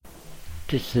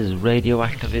This is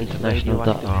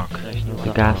radioactiveinternational.org,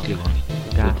 the ghastly one,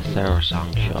 with the Sarah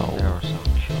Song Show.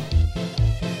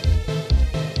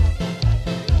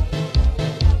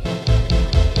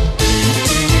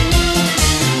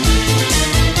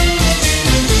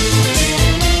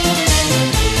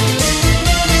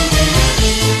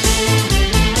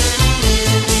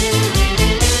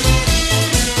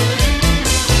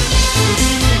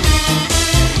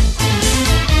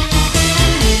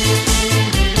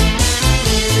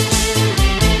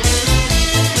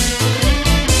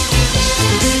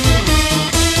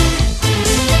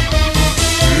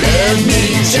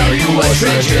 A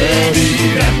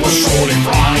tragedy that was surely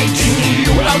frightening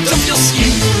you out of your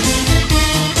skin.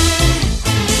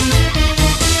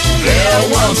 There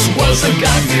once was a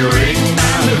God-fearing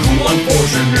man who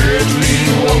unfortunately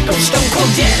woke up stone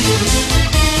cold dead.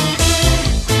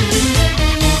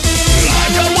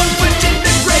 Like a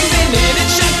one-foot-in-the grave and in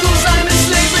its shackles I'm a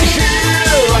slave, and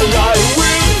here I lie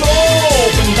with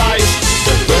open eyes.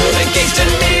 The burden gazed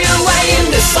me away in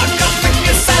the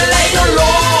sarcophagus. I lay no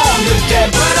longer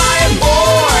dead, but I am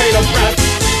void of breath.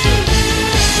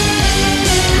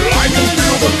 I can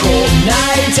feel the cold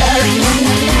night air.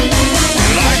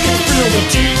 I can feel the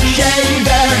decay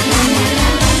there.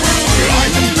 I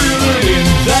can feel it in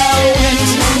the wind.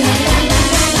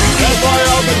 If I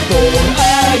have been born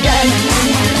again.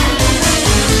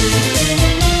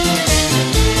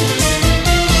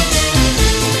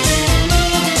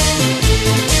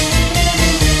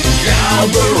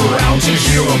 Gather round to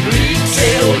hear a bleed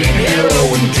tale in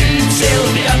heroin detail,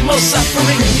 the utmost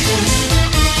suffering.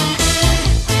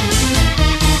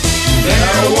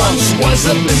 There once was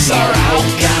a bizarre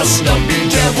outcast, a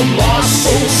bedeviled lost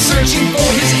soul searching for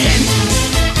his end.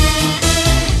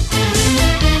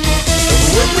 The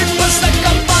word was that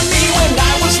come on me when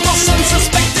I was lost,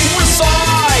 unsuspecting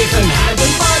recife, and had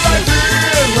been my life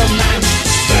in romance.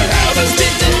 The heavens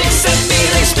didn't accept me,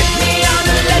 they spit me out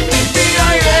and let me be.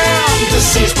 I am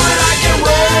deceased, but I can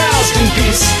rest in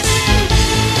peace.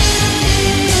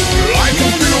 I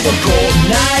can feel the cold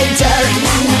night air.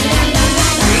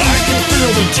 I can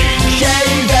feel the decay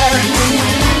there.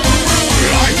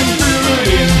 I can feel it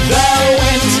in the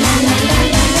wind.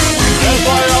 If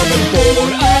I have been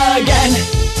born again.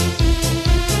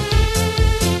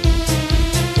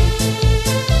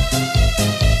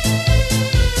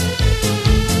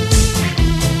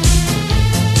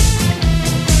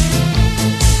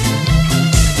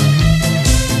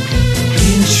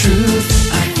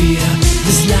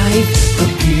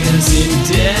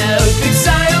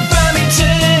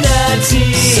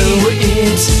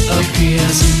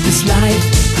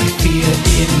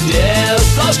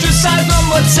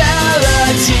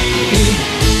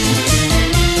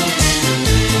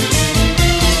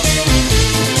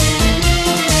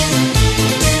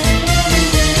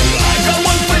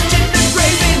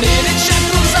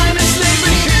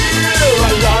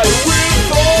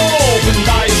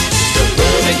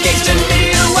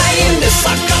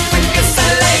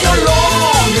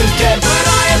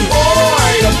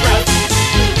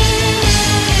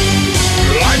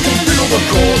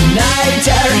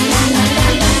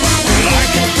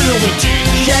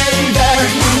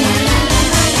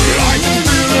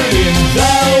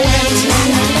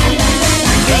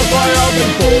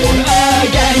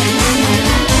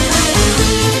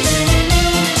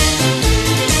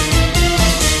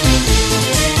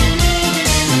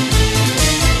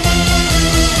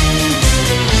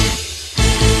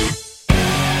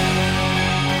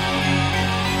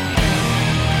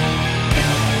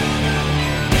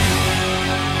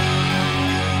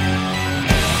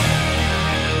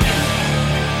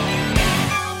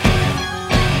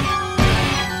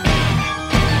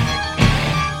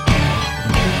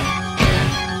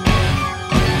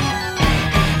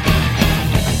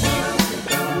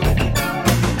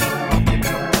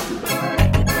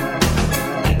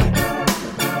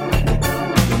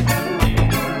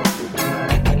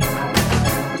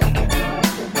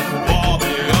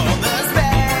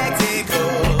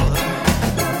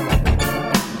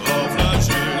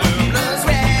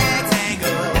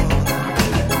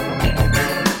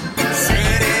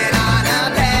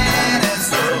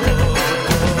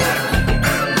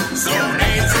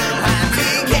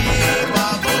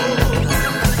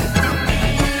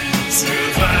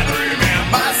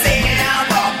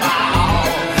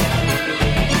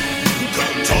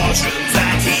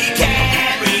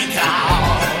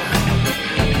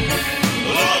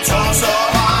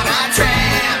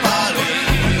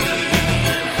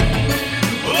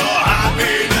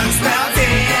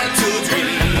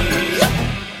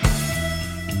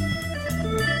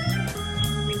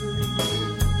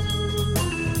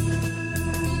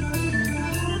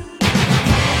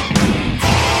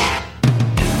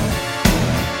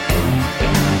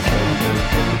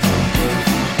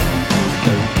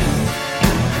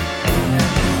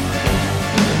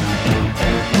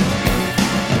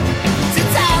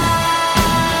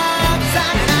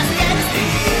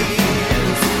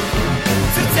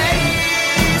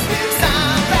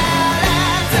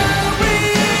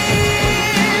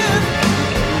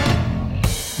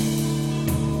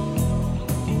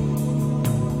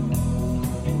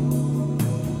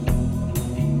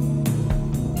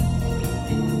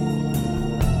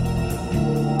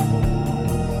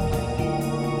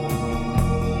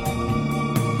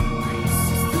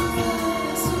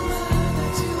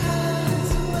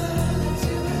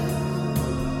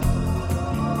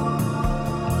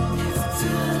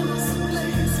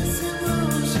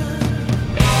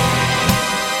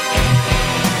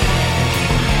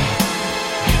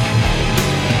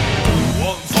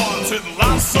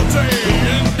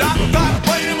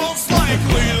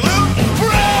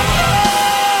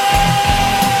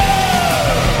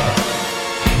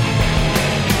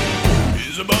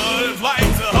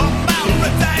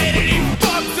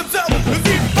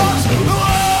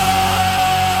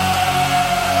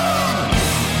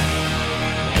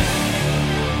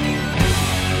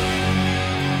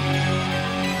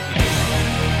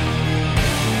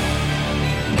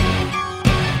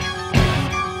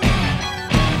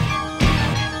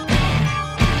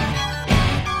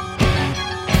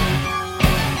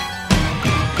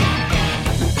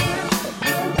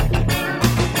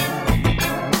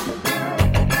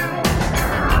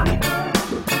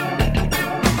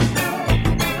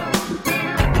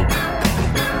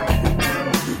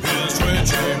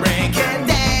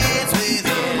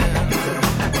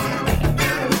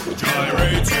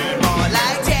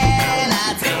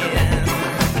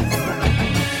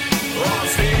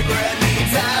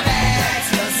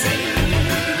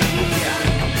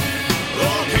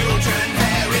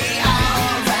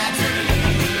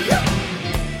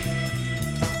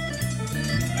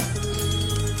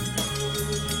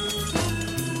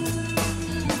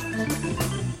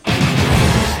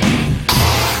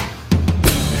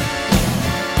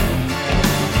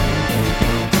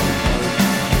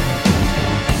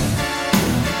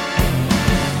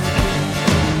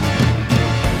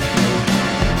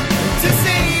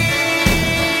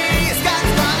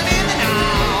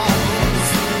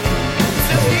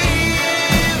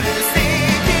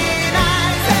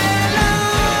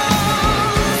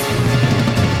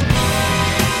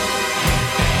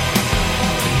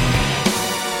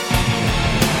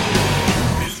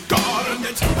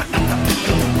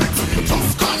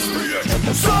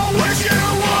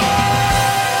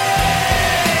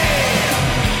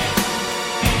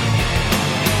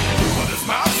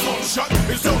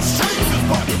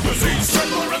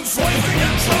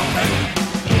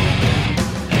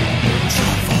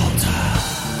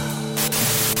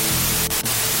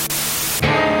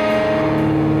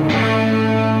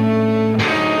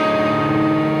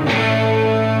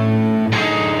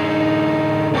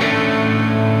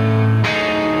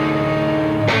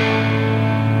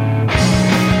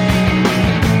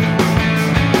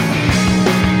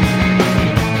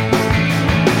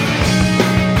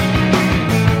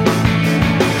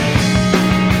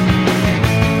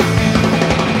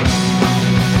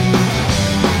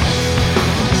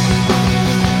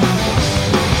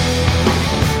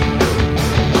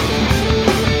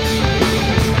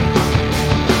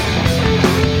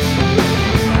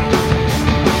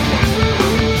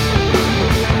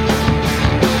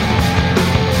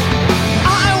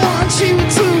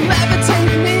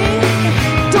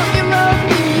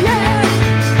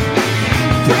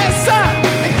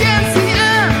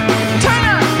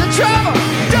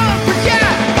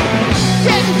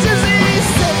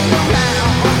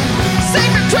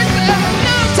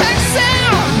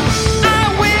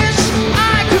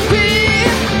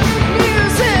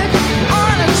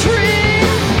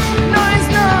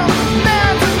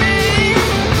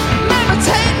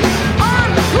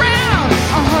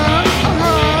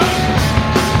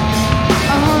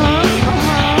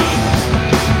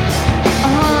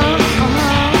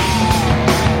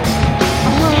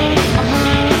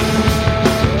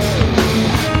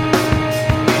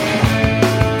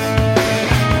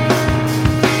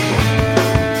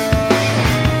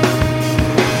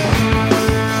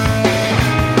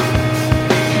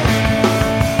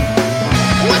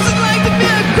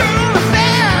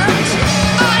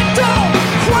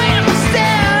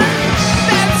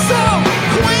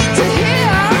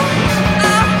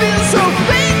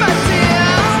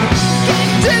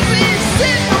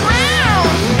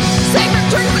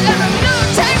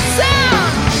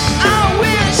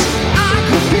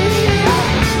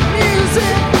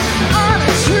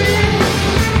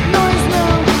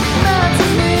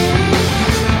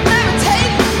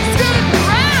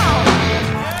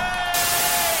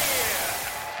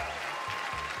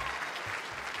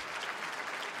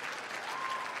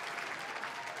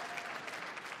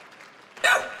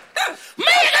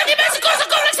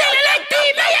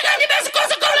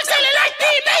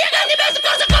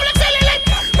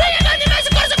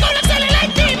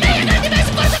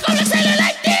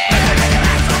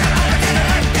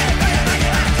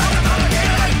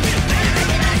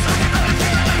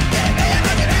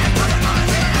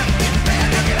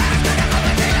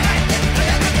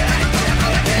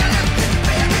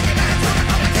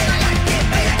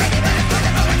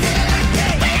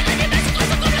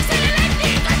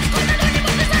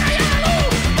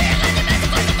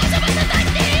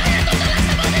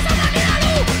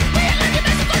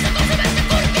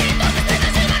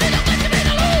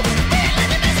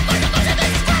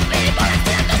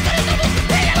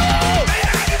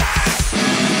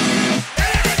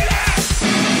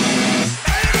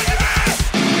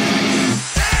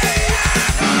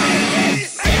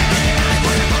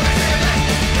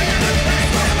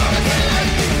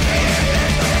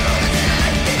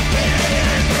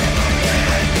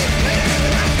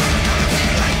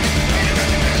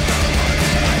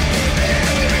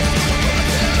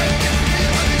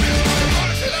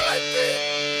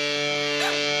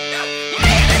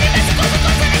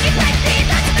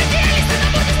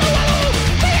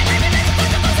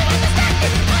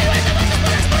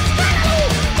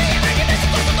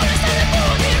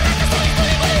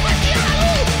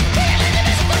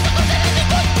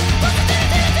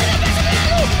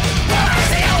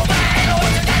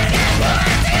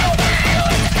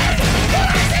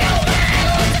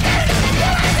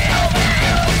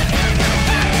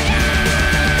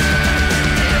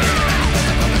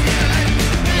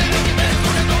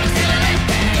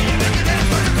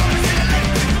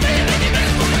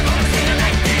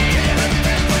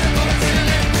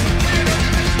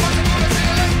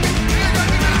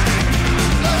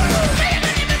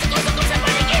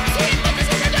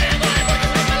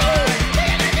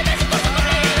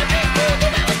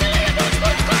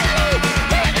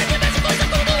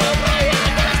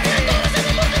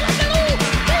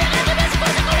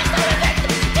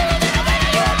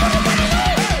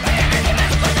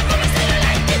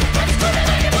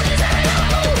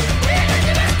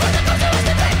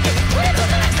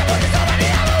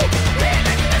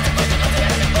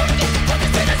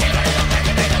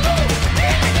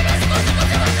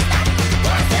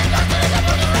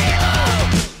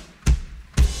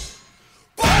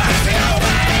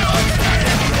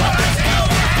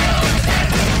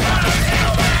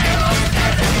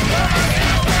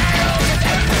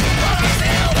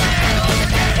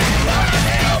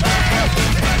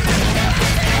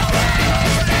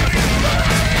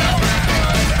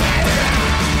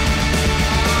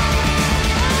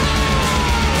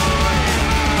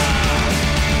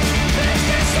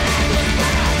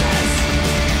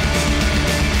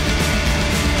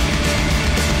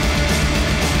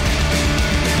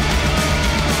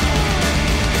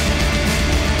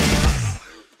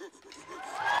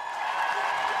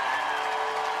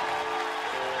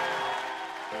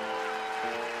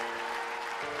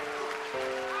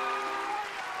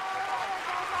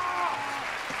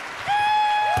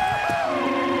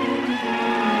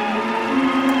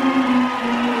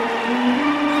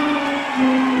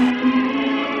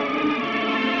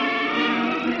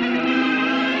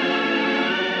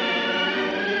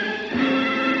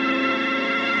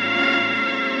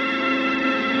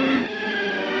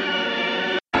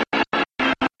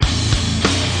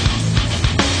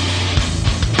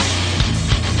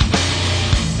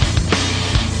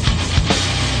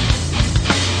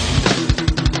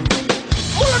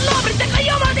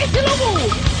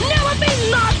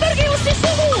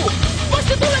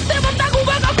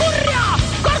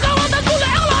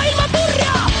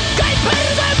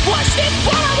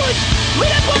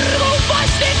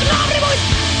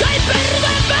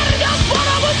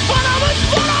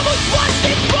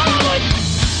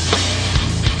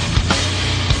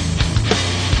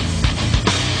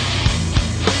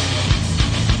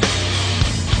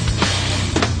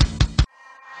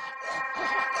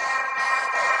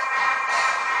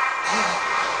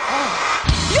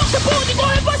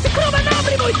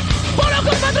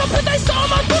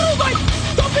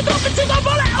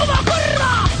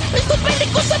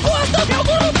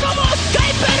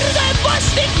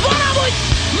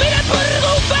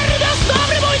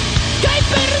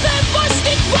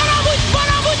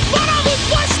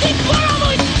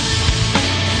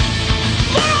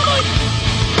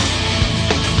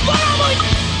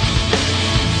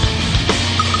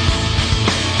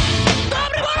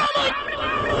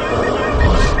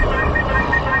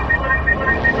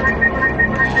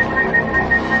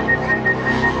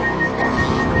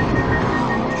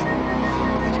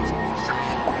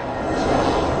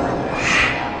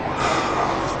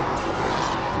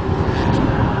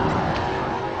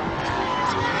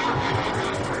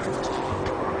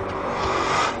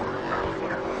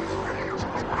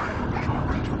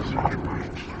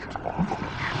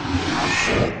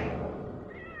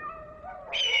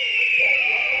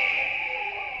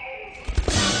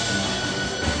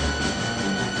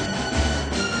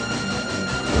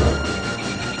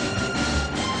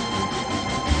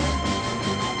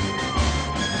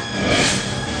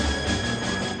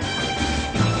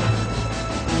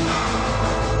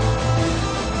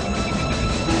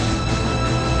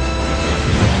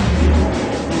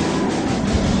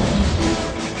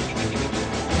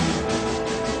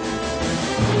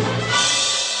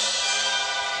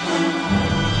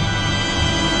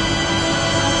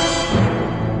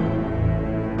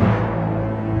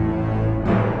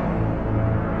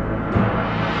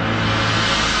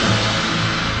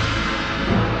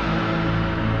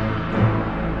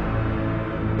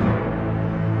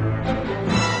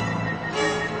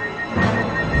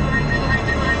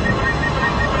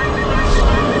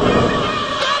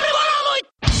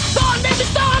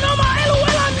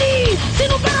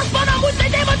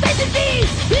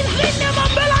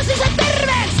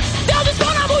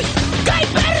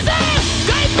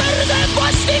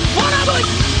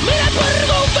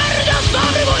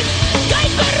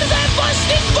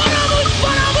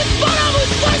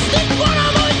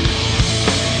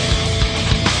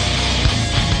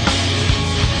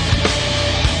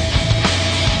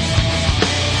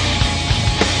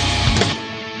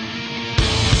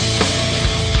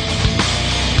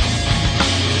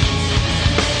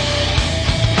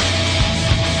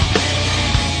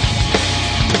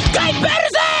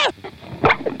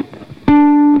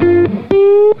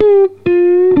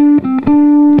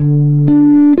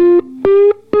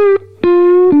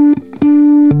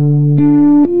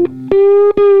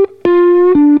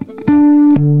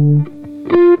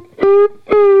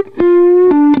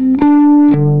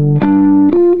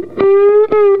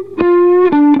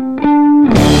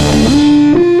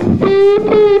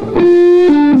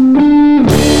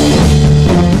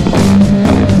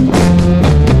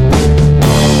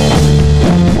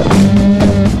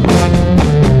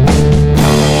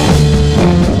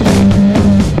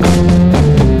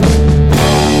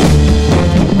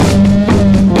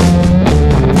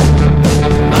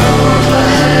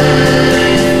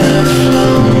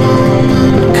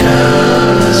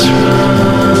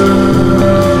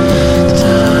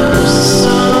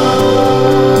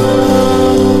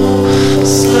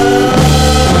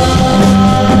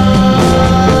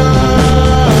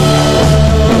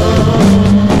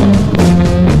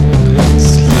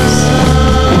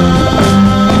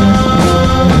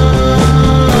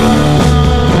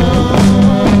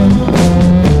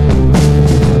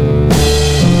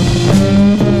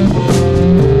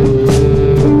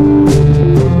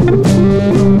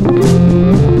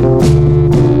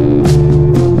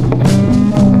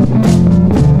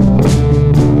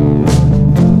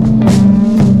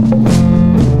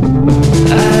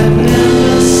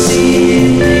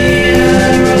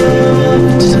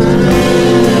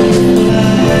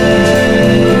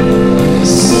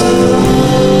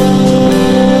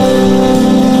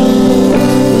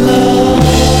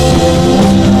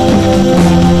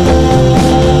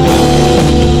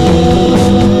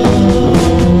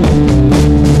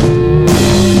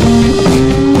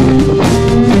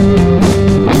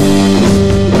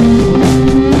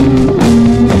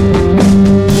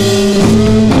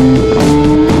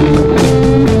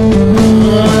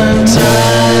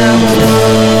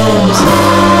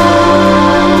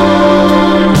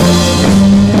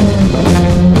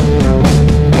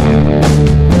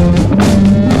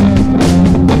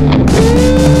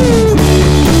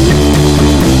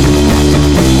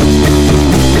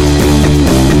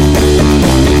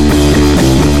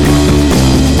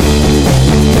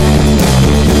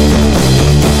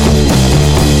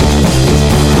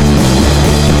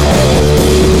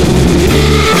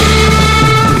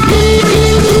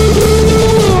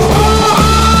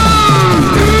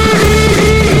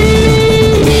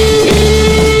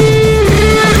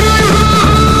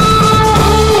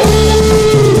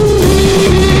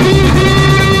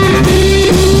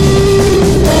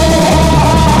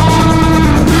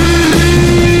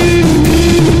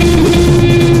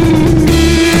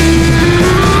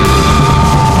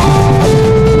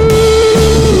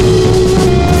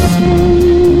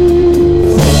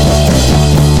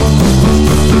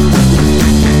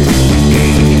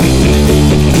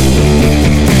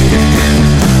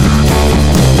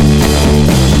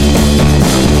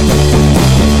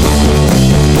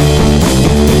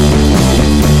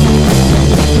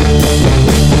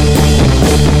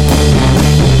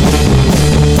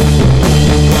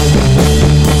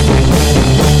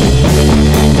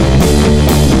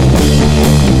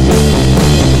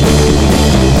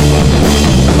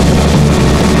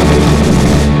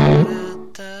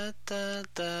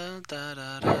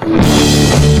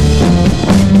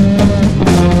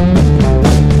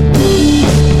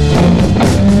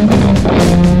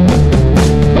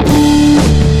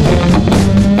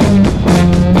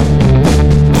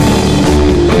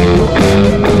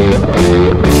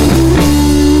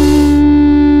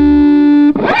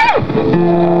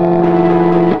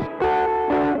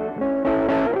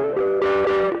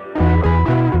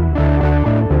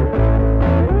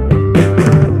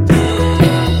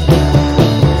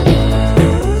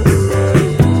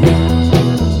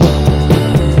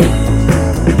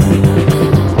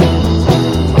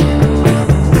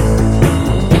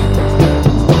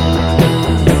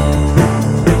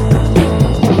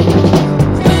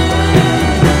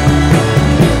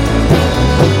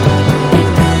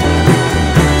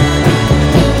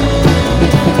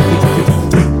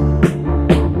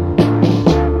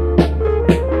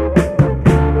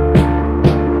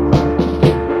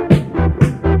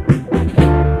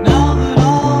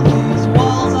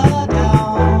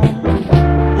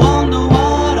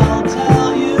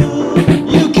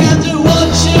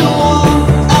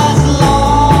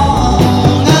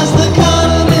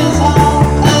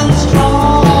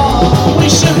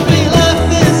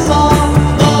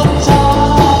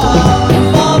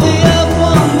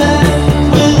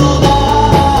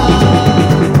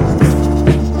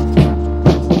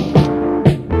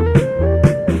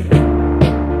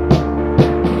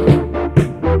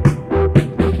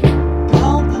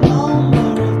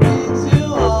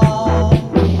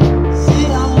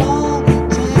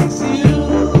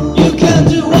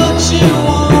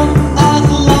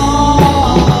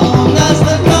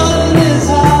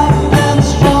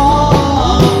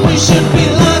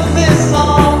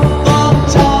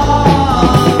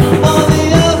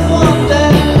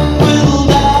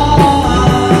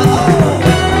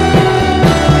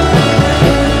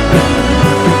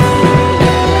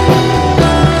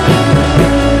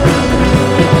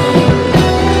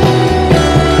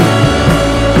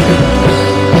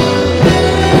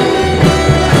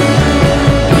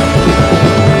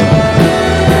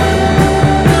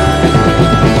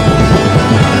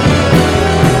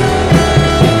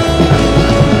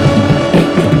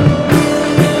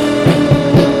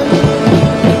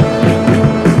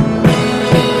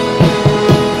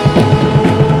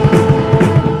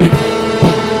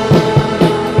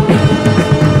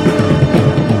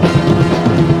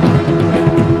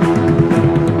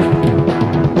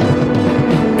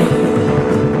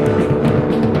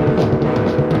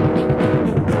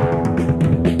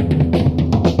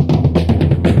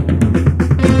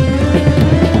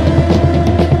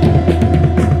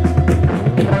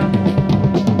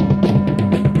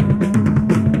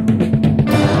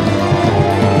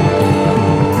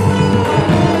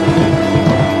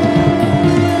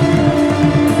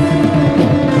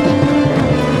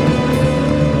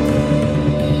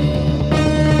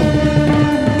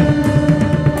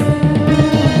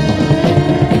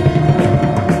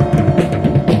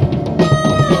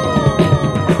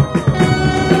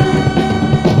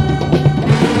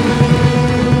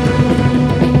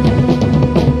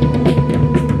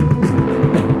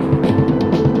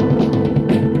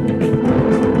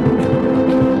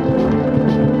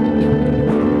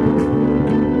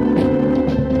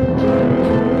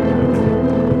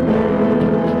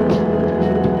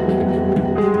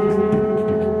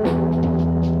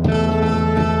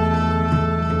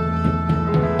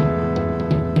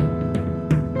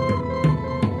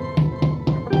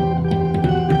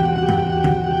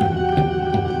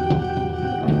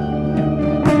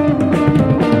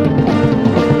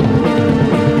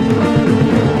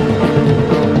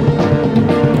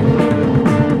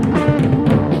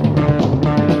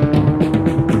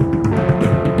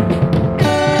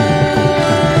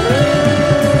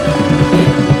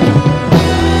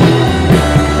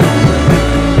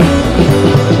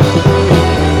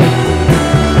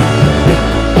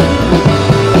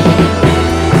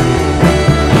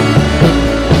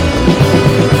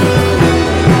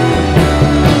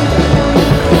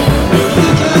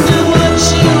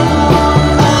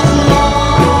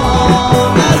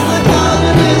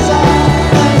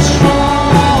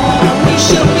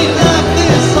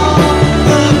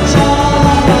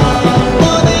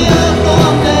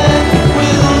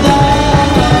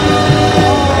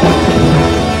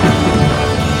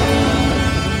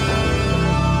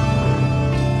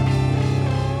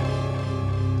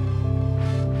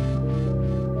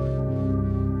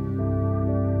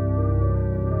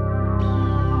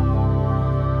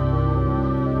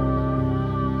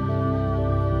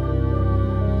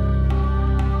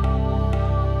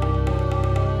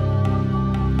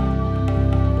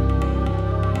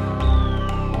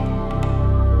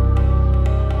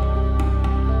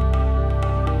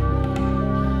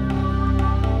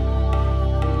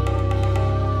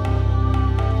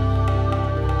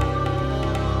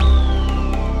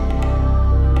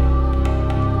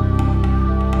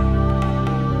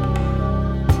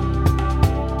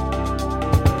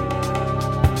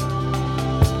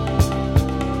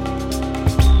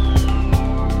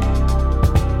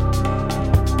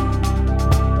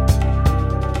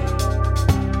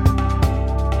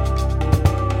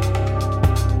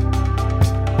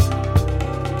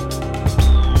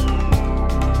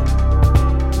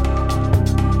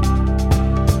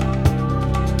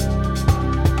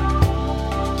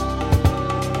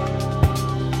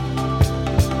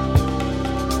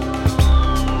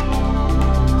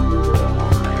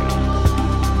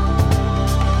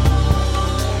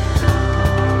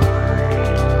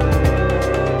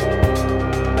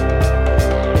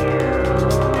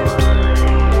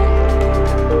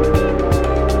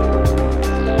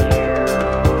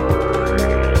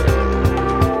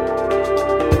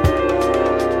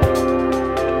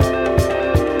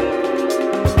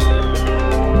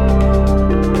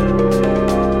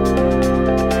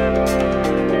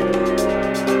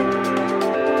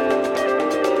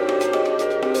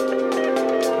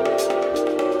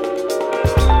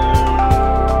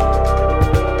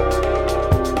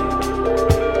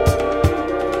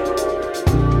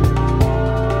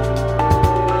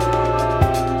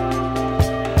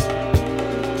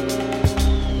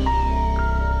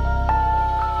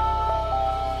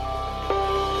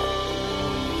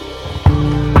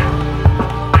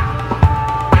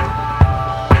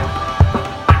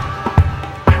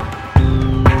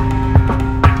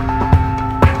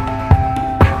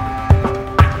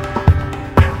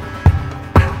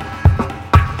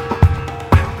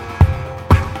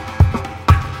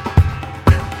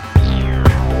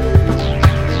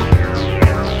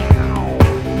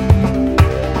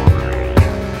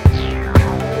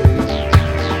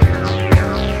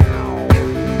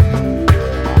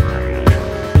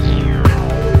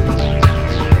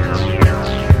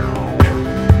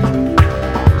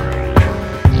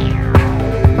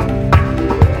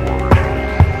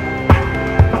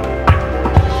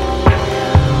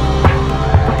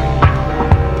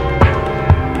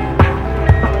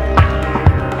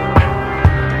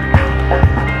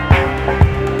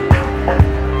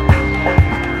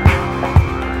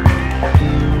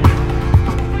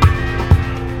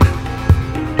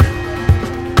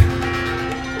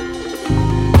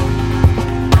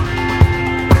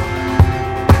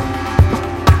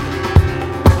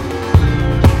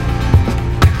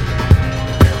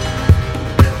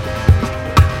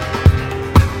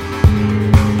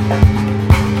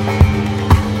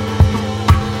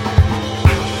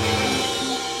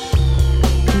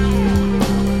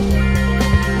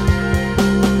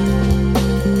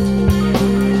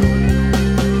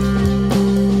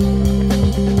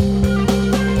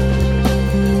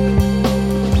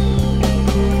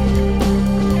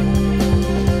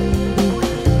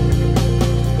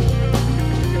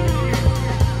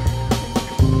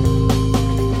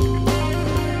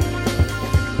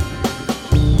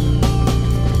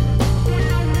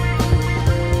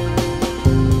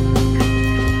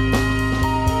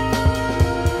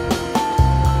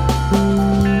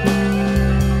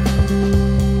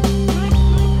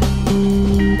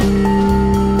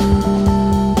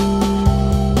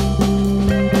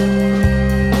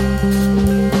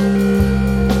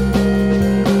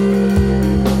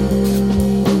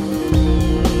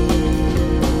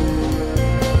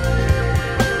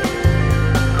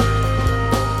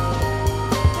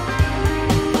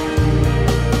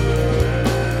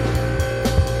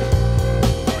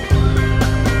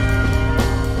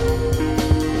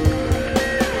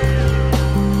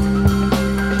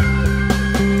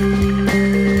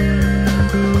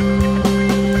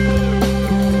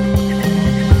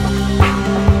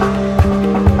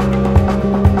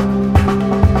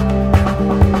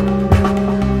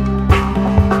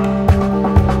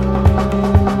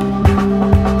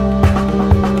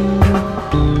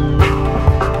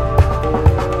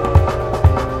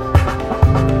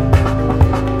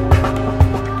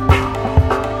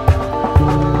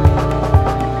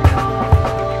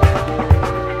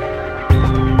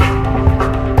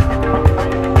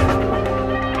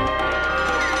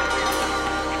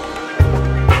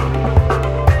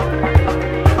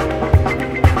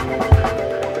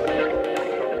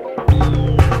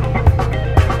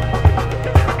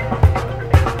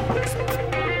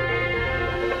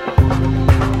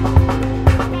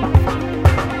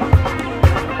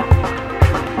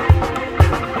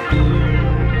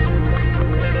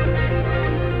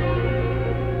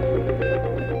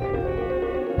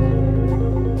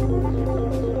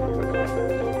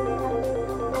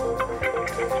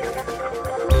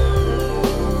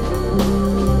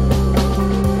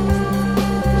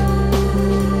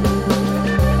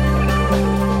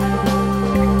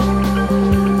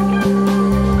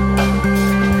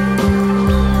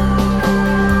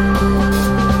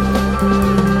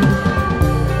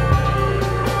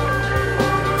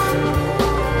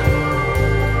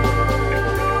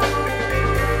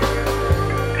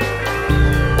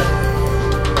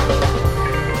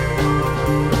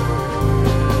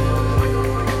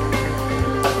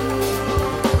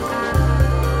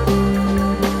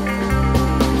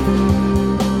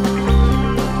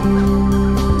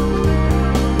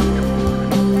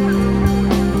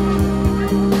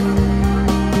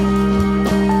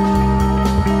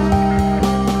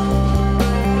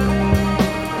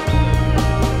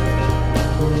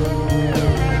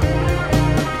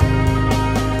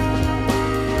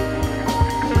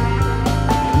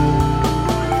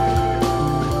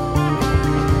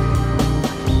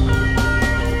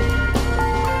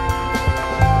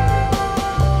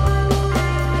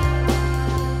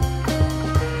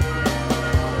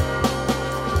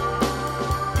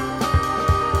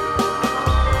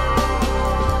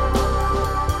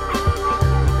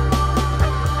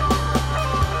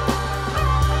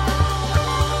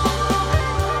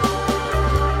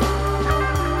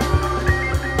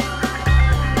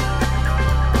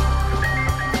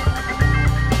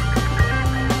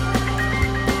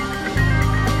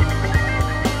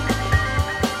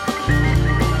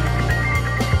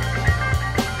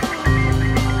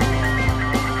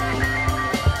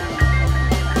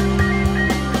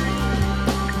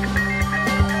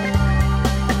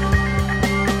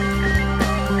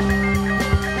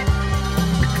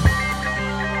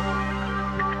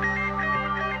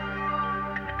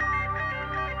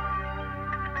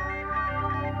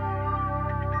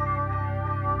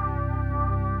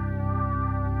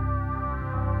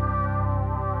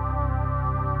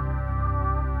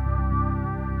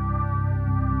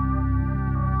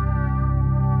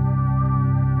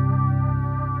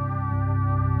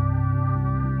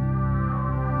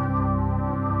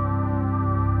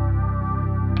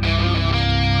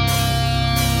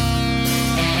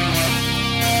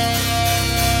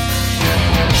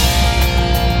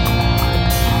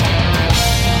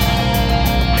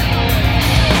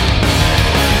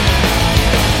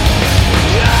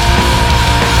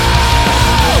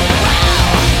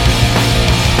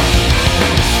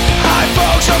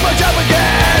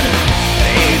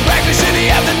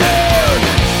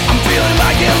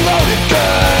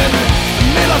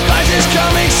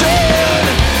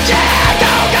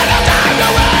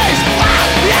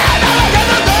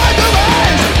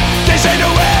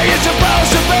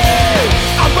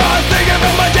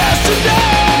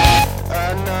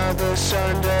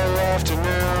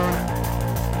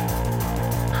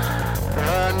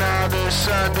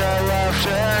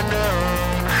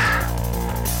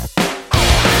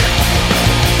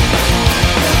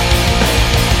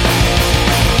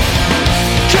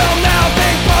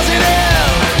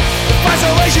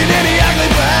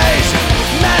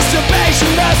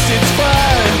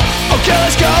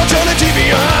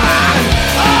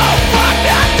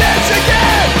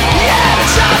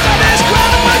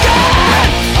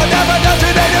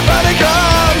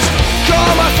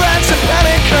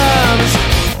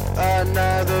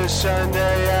 another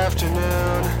Sunday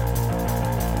afternoon.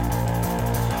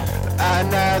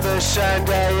 Another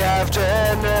Sunday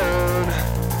afternoon.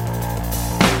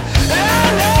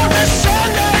 Another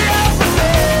Sunday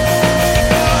afternoon.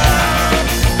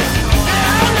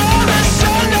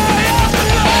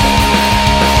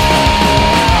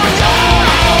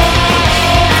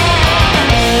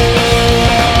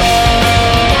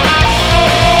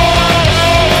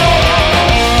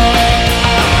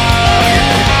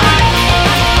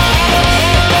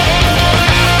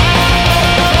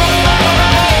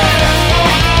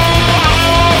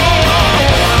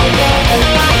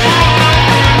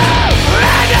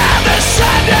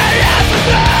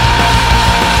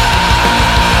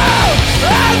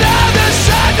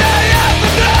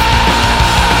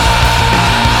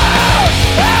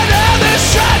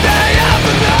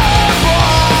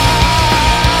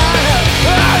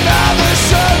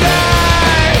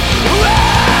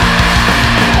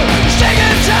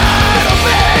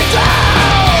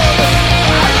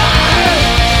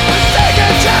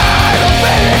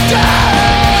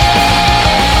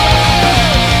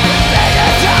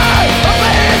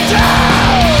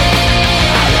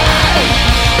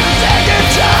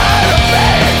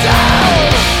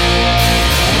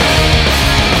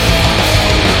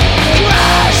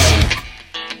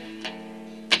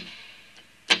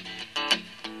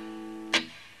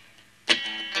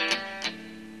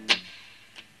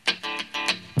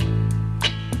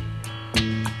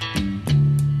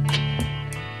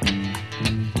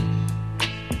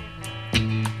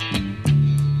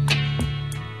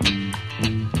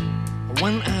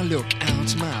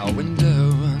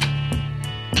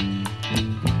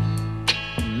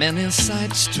 many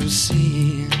sights to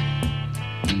see.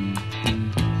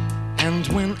 And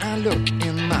when I look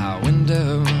in my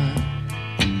window,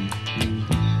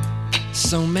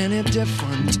 so many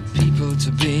different people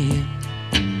to be,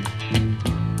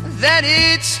 that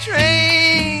it's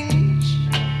strange,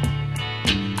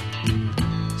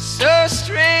 so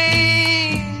strange.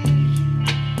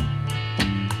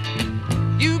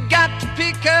 You got to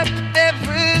pick up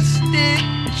every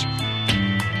stitch.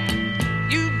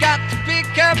 You got to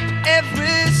pick up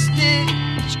every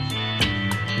stitch.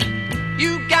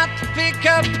 You got to pick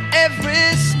up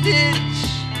every stitch.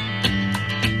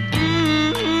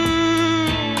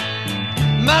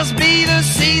 Must be the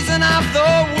season of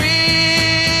the witch.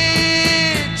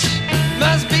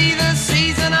 Must be the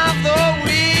season of the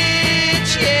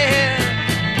witch, yeah.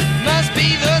 Must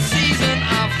be the season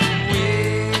of the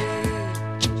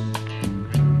witch.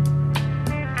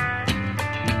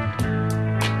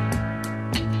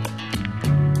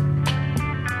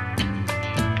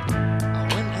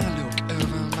 When I look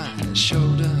over my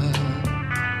shoulder,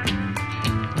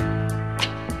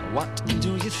 what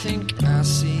do you think I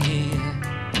see?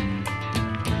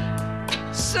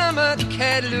 Summer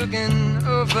cat looking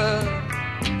over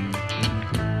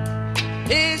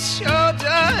his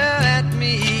shoulder at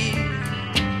me,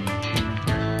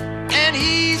 and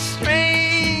he's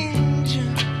strange,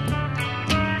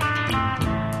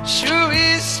 sure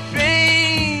is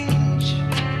strange.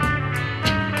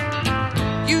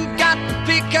 You got to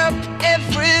pick up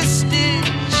every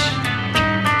stitch.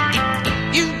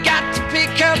 You got to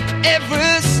pick up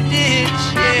every stitch,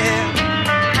 yeah.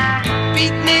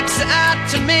 Beatniks out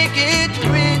to make it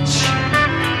rich.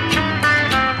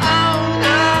 Oh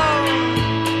no,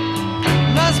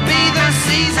 must be the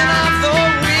season of the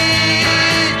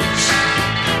witch.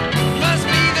 Must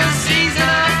be the season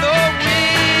of the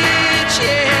witch,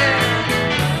 yeah.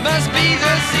 Must be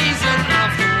the season of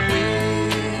the witch.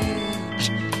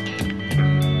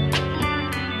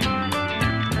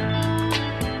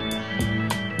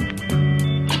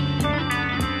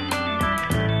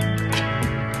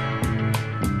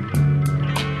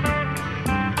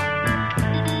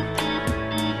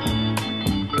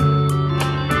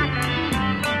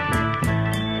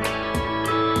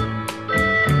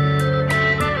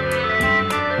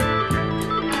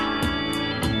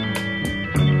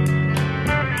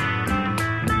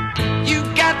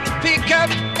 Pick up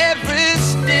every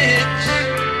stitch.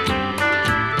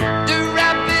 The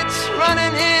rabbits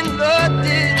running in the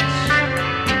ditch.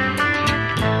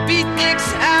 Beatniks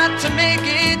out to make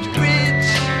it rich.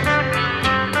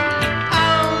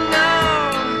 Oh no,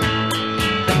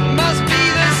 must be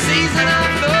the season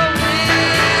of the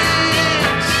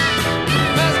witch.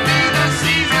 Must be the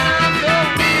season of the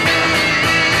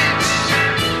witch.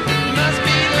 Must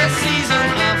be the season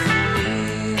of the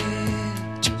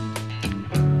witch.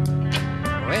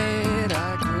 Where'd I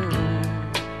go?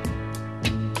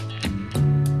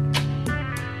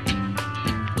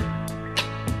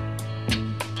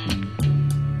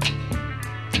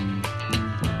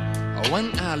 When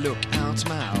I look out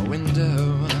my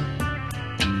window,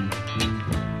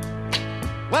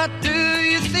 what do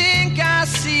you think I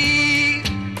see?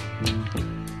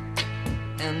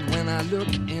 And when I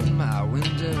look in my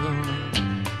window,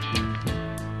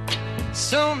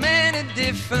 so many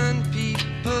different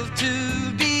people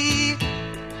to be.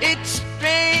 It's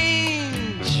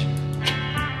strange,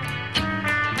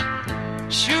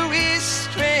 sure is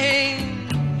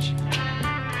strange.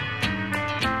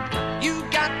 You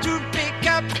got to pick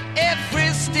up every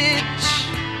stitch.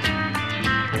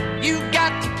 You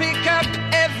got to pick up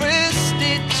every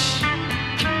stitch.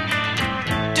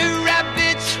 The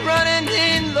rabbits running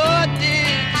in the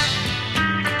ditch.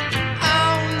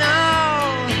 Oh no,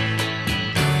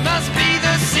 must be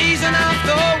the season of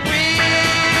the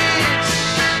witch.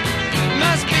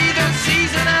 Must be the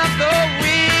season of the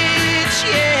witch,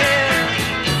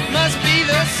 yeah. Must be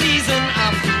the season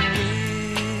of the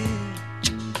witch.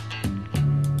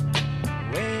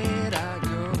 Where'd I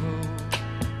go?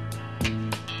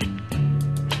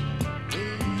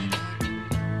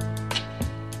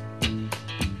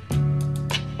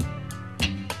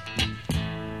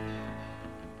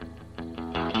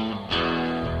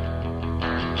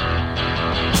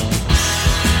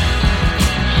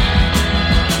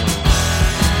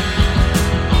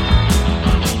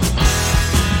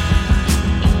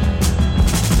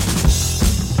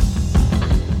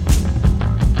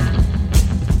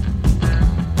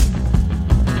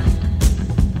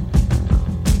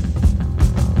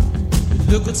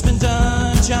 Look what's been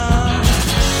done, John.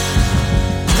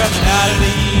 Coming out of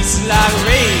the east like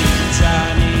rain,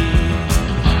 Johnny.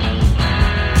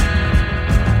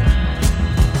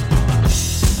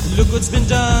 Look what's been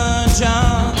done,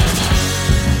 John.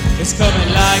 It's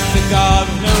coming like the God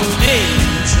with no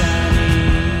name, Johnny.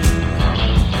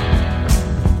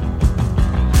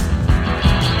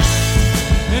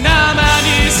 And I'm out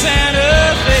in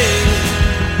Santa Fe,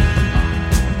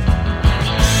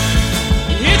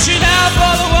 hitching out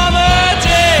for the warmer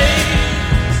days.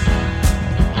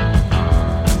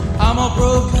 I'm a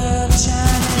broke up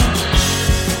Johnny.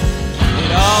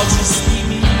 It all just beat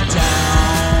me down.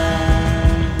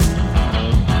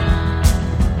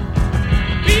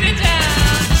 Beat it down.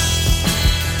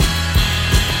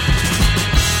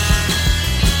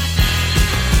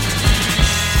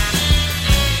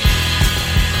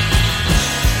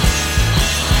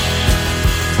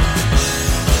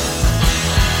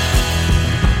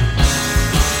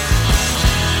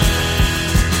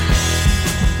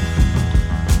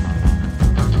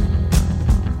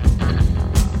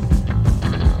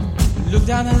 Look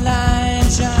down the line,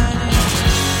 Johnny.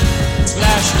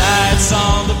 Flashlights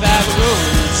on the back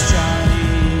roads, Johnny.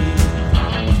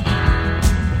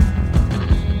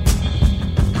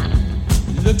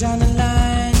 Look down the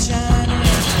line, Johnny,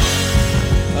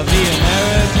 of the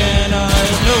American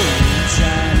unknown,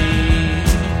 Johnny.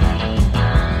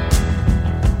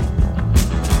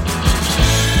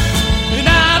 And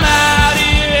I'm out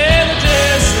here in the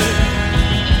desert.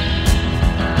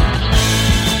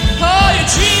 All your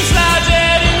dreams lie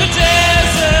dead in the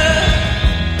desert.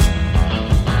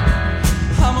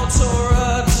 I'm all tore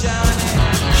up, Johnny.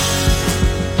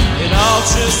 It all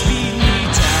just beat me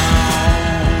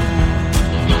down.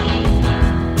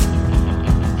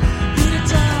 Beat it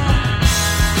down.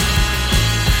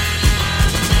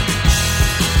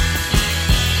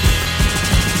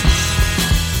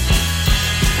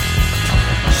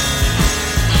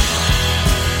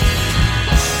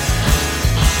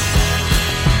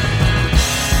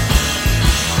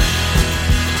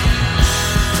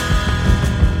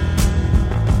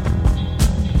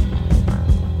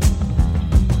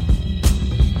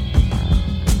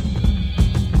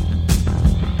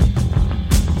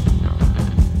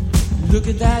 Look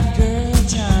at that girl,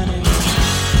 Johnny.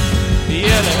 The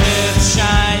other head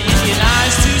shine in your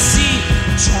eyes to see,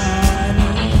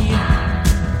 Johnny.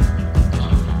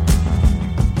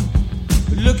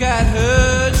 Look at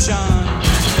her, John.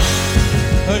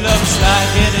 Her love's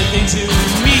like anything to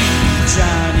me,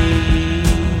 Johnny.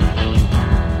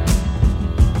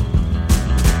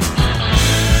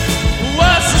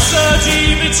 What's so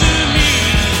deep into me?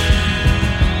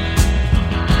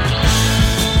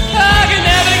 I can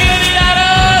never get it out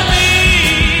of me.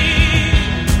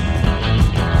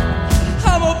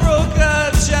 I'm all broke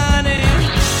up, Johnny.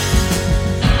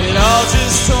 It all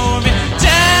just tore me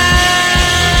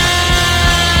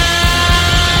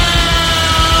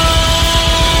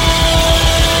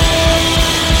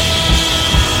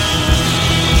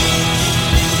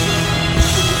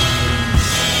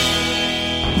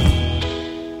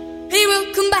He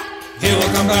will come back. He will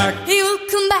come back. He will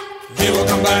come back. He will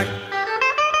come back.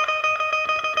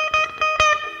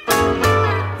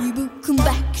 He will come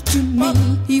back to me.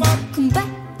 He will come back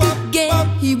again.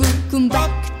 He will come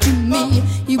back to me.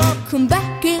 He will come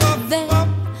back and then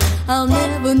I'll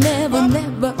never, never,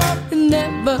 never,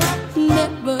 never,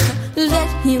 never let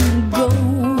him go.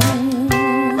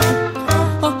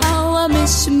 Oh, how I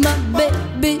miss my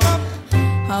baby.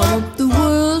 I want the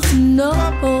world to know.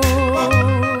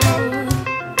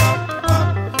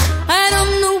 I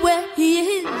don't know where he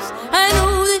is. I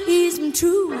know that he's been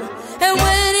true. And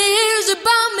when he hears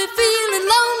about me feeling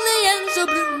lonely and so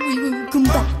blue, he will come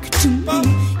back to me.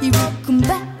 He will come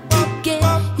back again.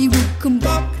 He will come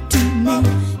back to me.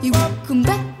 He will come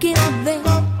back and then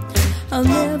I'll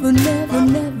never, never,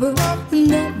 never,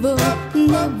 never,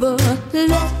 never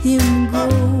let him go.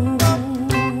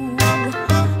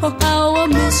 Oh, how I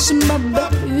miss my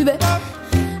baby.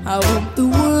 I want the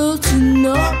world to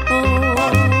know.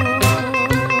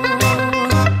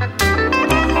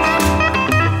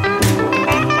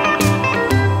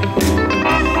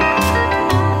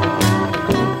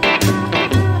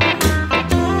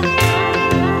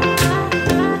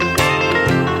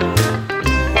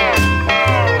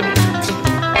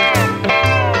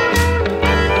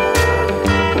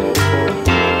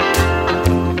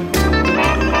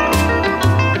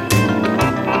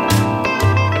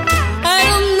 I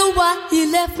don't know why he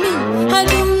left.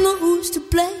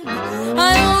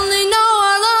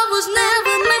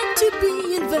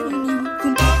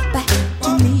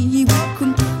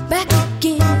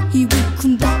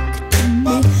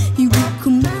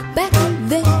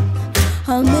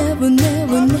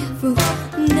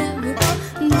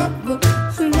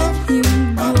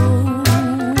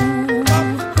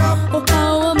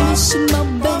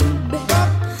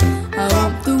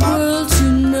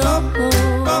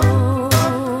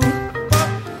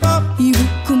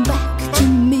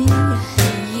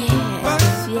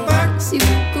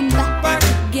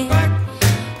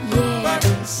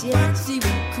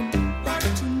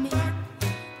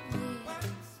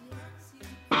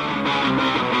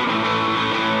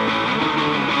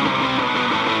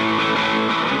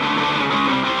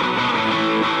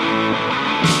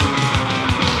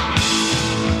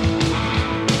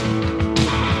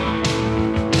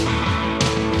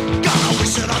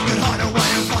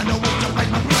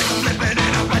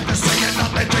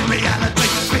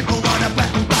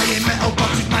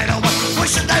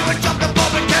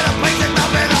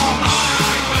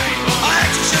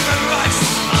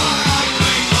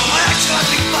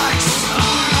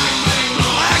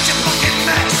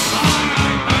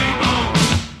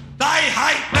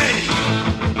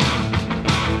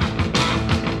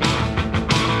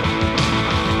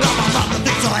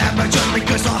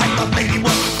 cause I hate the bleeding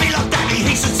work. Feel like daddy,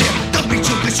 he's sincere. Don't be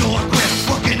too good, sure I quit.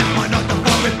 Working up my night, the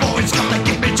boring boring scum, they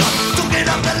keep me done. Talking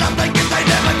up the love they give, they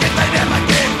never give, they never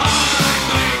give.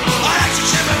 I like to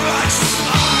human rights.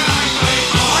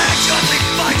 I like to ugly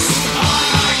face.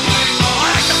 I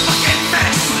like the fucking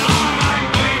mess.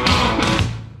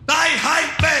 They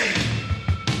hate me.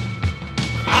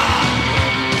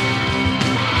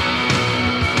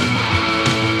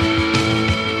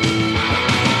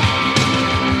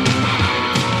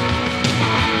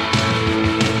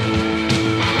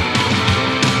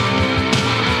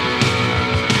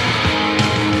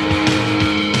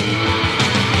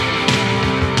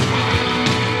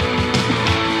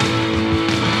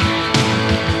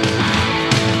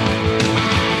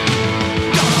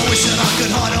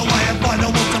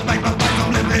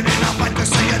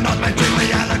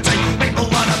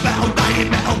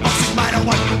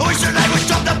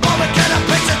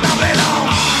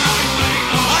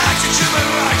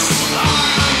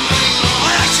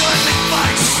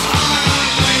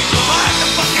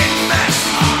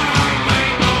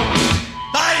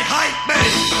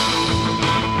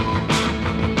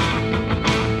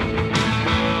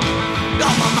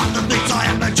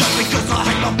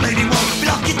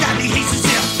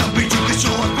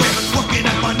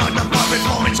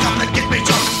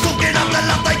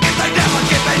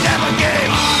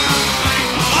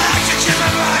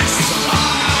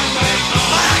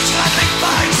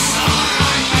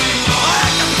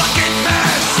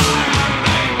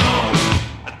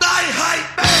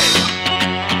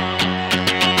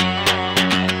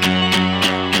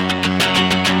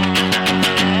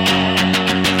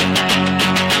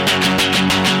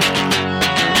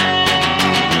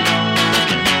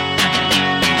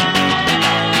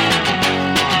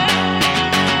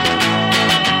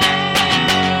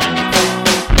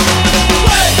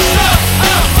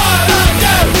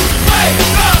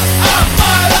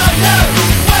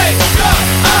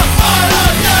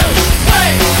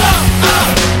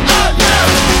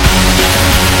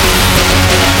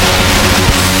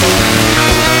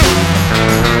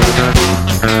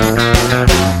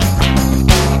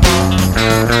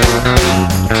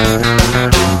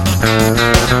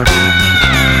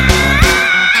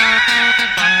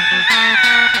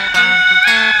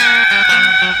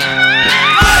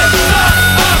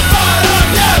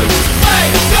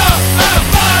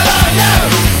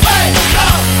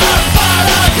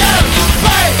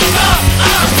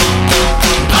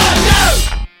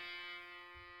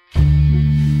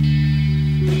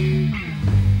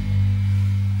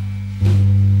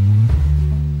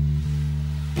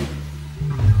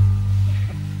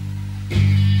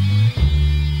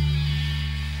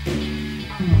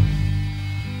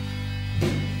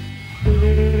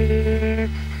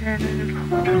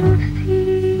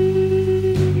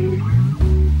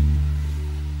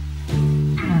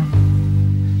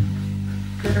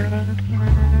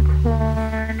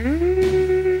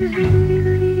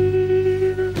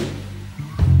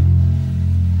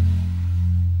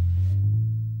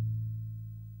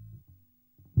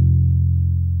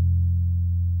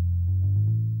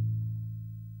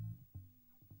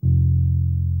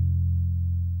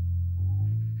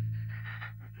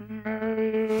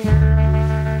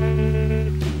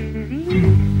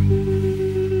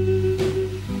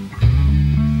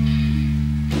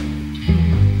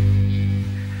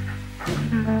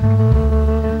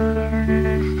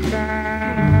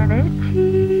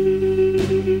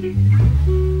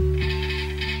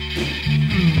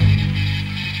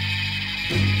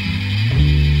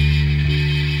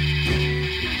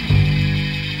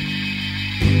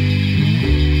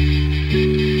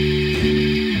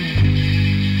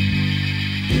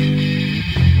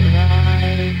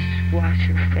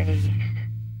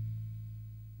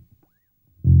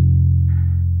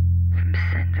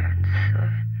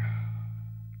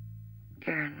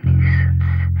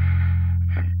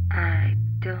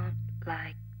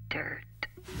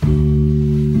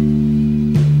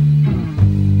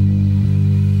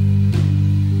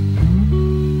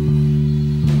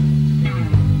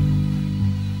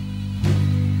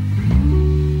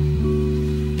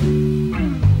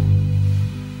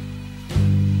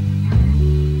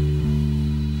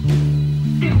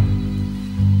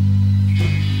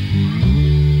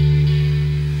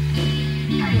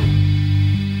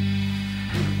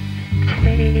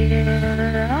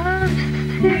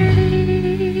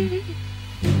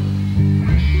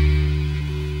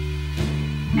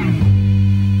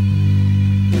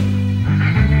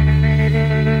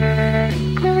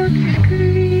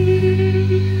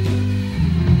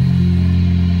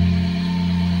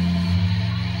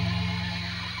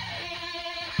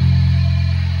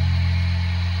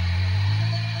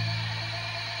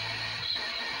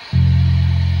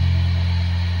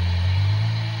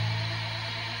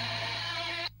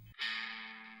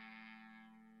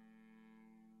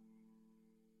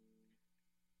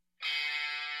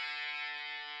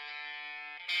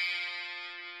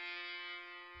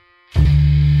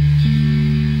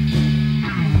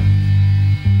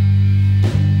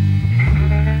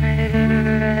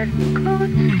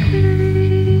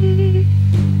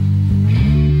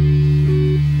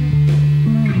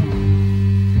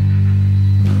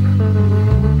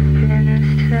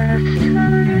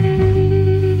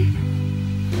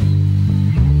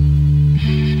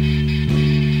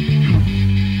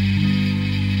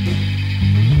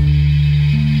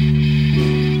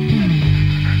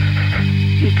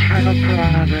 have a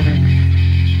promise.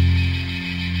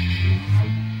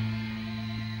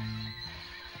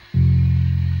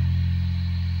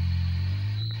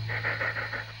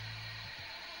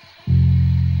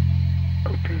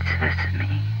 Open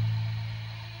sesame.